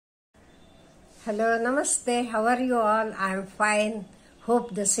Hello, namaste. How are you all? I am fine.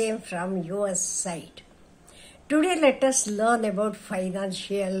 Hope the same from your side. Today, let us learn about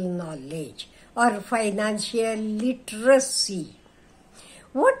financial knowledge or financial literacy.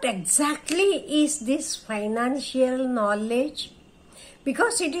 What exactly is this financial knowledge?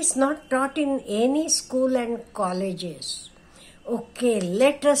 Because it is not taught in any school and colleges. Okay,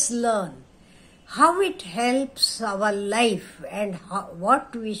 let us learn how it helps our life and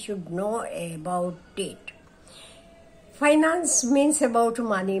what we should know about it. Finance means about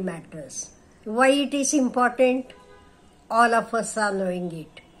money matters. Why it is important? All of us are knowing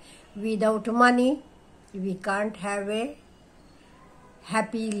it. Without money, we can't have a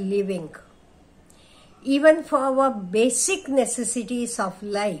happy living. Even for our basic necessities of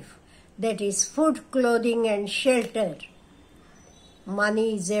life, that is food, clothing and shelter,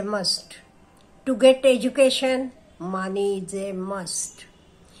 money is a must. To get education, money is a must.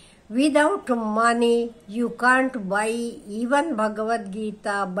 Without money, you can't buy even Bhagavad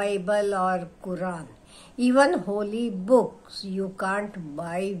Gita, Bible or Quran. Even holy books you can't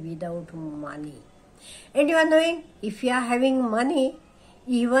buy without money. And you are knowing, if you are having money,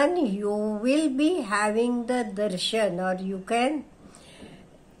 even you will be having the darshan, or you can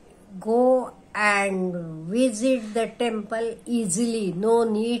go and visit the temple easily. No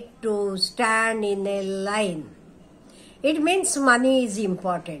need to stand in a line. It means money is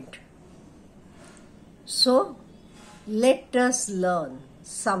important. So, let us learn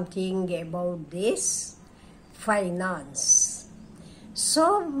something about this finance.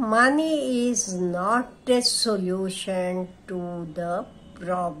 So, money is not a solution to the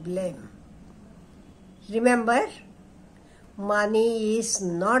problem. Remember, money is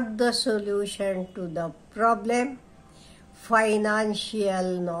not the solution to the problem.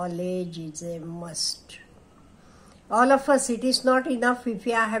 Financial knowledge is a must. All of us, it is not enough if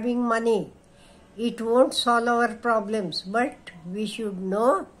we are having money. It won't solve our problems, but we should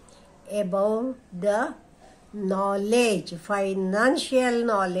know about the knowledge, financial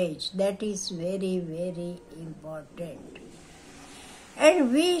knowledge. That is very, very important.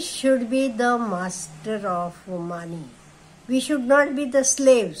 And we should be the master of money. We should not be the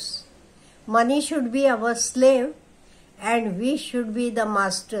slaves. Money should be our slave and we should be the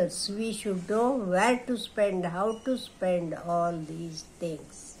masters. We should know where to spend, how to spend all these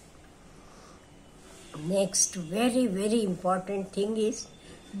things. Next, very, very important thing is,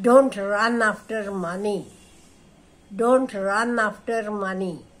 don't run after money. Don't run after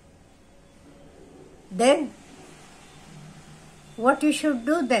money. Then, what you should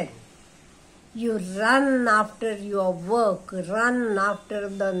do then? You run after your work, run after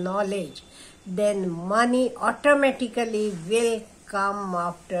the knowledge, then money automatically will come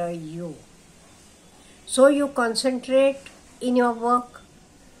after you. So you concentrate in your work,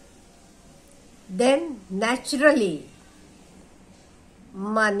 then naturally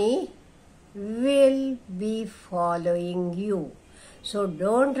money will be following you. So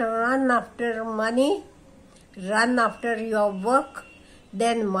don't run after money, run after your work,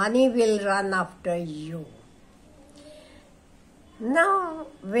 then money will run after you. Now,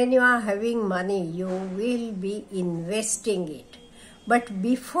 when you are having money, you will be investing it. But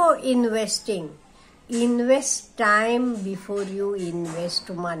before investing, invest time before you invest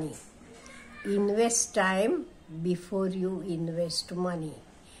money. Invest time before you invest money.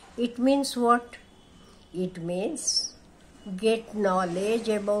 It means what? It means get knowledge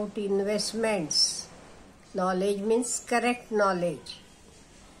about investments. Knowledge means correct knowledge.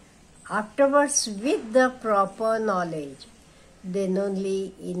 Afterwards, with the proper knowledge, then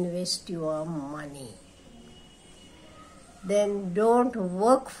only invest your money. Then don't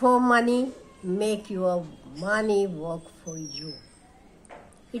work for money, make your money work for you.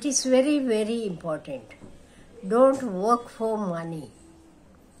 It is very, very important. Don't work for money.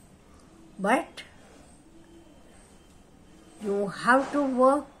 But you have to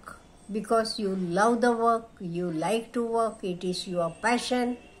work because you love the work, you like to work, it is your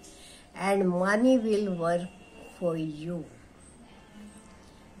passion, and money will work for you.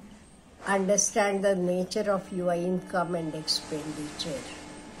 Understand the nature of your income and expenditure.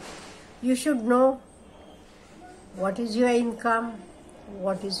 You should know what is your income,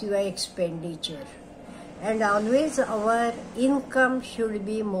 what is your expenditure. And always our income should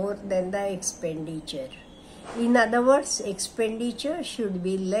be more than the expenditure. In other words, expenditure should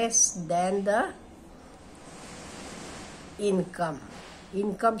be less than the income.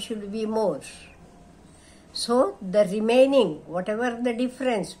 Income should be more. So the remaining, whatever the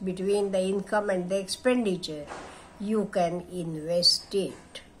difference between the income and the expenditure, you can invest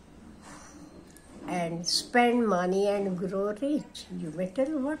it. and spend money and grow rich. You may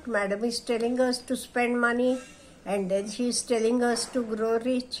tell, what madam is telling us to spend money and then she is telling us to grow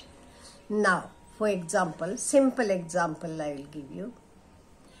rich. Now, for example, simple example I will give you.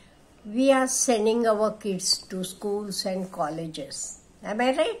 We are sending our kids to schools and colleges. Am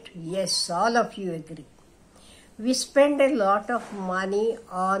I right? Yes, all of you agree. We spend a lot of money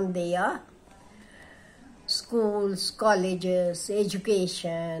on their schools, colleges,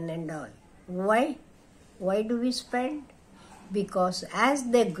 education and all. Why? Why do we spend? Because as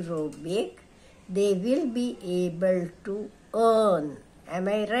they grow big, they will be able to earn. Am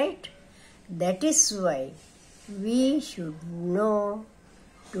I right? That is why we should know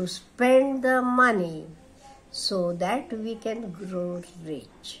to spend the money so that we can grow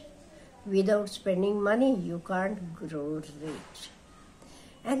rich. Without spending money, you can't grow rich.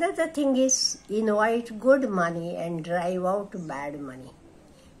 Another thing is invite good money and drive out bad money.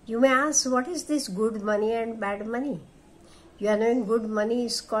 You may ask, what is this good money and bad money? You are knowing good money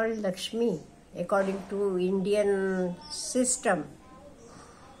is called Lakshmi according to Indian system.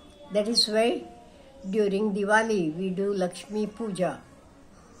 That is why during Diwali we do Lakshmi Puja.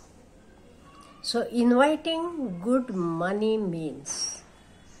 So inviting good money means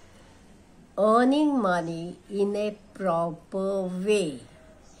earning money in a proper way,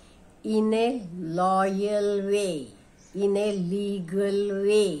 in a loyal way, in a legal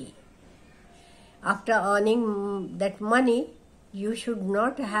way. After earning that money, you should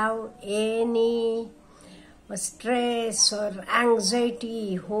not have any stress or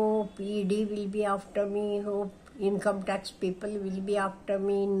anxiety, hope ED will be after me, hope income tax people will be after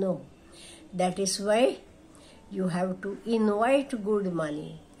me. No. That is why you have to invite good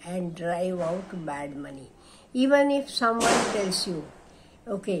money and drive out bad money. Even if someone tells you,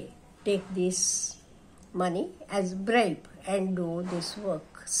 okay, take this money as bribe and do this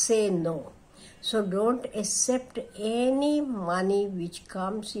work, say no. So don't accept any money which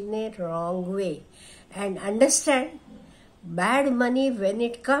comes in a wrong way. And understand, bad money when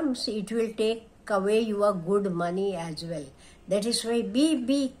it comes, it will take away your good money as well. That is why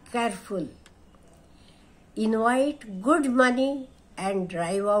be careful. Invite good money and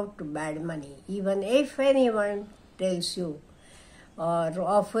drive out bad money. Even if anyone tells you or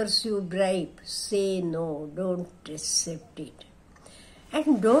offers you bribe, say no, don't accept it.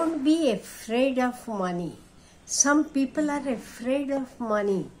 And don't be afraid of money. Some people are afraid of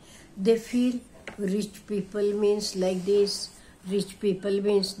money. They feel rich people means like this, rich people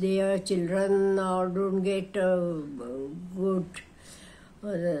means their children don't get good,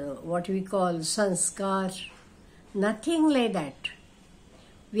 what we call sanskar. Nothing like that.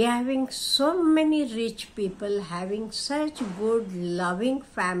 We are having so many rich people having such good, loving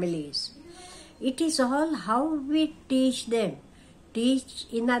families. It is all how we teach them. Teach,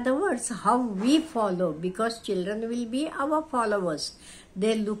 in other words, how we follow, because children will be our followers.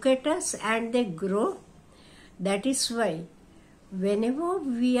 They look at us and they grow. That is why whenever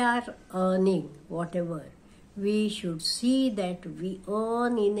we are earning whatever, we should see that we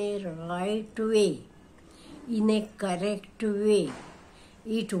earn in a right way, in a correct way.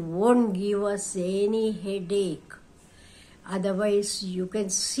 It won't give us any headache. Otherwise, you can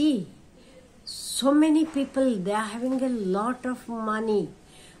see so many people, they are having a lot of money.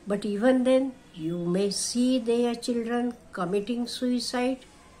 But even then, you may see their children committing suicide.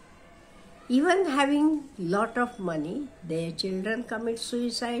 Even having lot of money, their children commit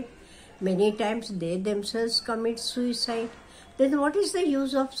suicide. Many times they themselves commit suicide. Then what is the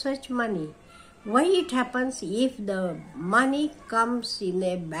use of such money? Why it happens? If the money comes in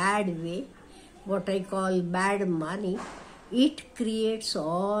a bad way, what I call bad money, it creates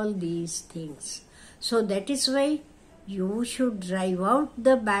all these things. So that is why you should drive out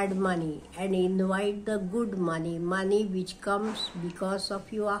the bad money and invite the good money, money which comes because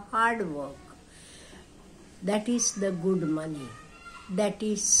of your hard work. That is the good money. That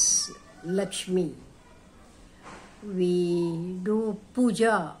is Lakshmi. We do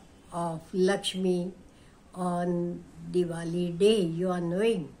puja of Lakshmi on Diwali day, you are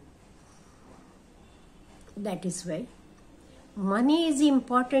knowing. That is why money is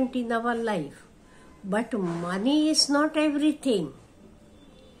important in our life, but money is not everything.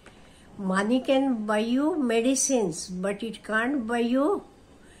 Money can buy you medicines, but it can't buy you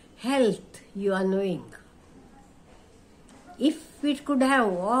health, you are knowing. If it could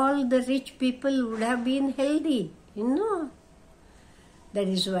have, all the rich people would have been healthy, you know. That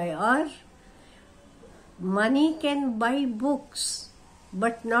is why, or money can buy books,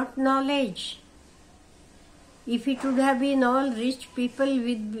 but not knowledge. If it would have been all rich people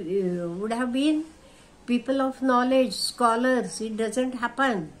would have been people of knowledge, scholars, it doesn't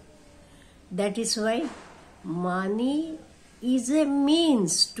happen. That is why money is a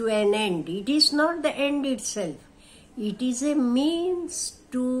means to an end. It is not the end itself. It is a means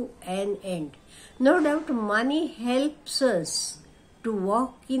to an end. No doubt money helps us to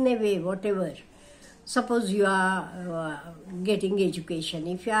walk in a way, whatever. Suppose you are getting education.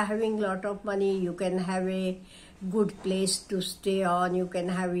 If you are having lot of money, you can have a good place to stay on. You can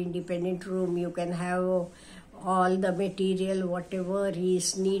have independent room. You can have all the material, whatever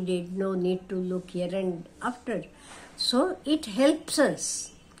is needed. No need to look here and after. So it helps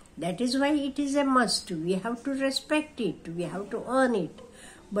us. That is why it is a must. We have to respect it. We have to earn it.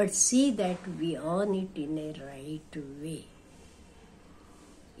 But see that we earn it in a right way.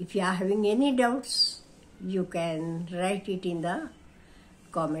 If you are having any doubts, you can write it in the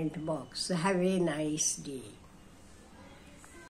comment box. Have a nice day.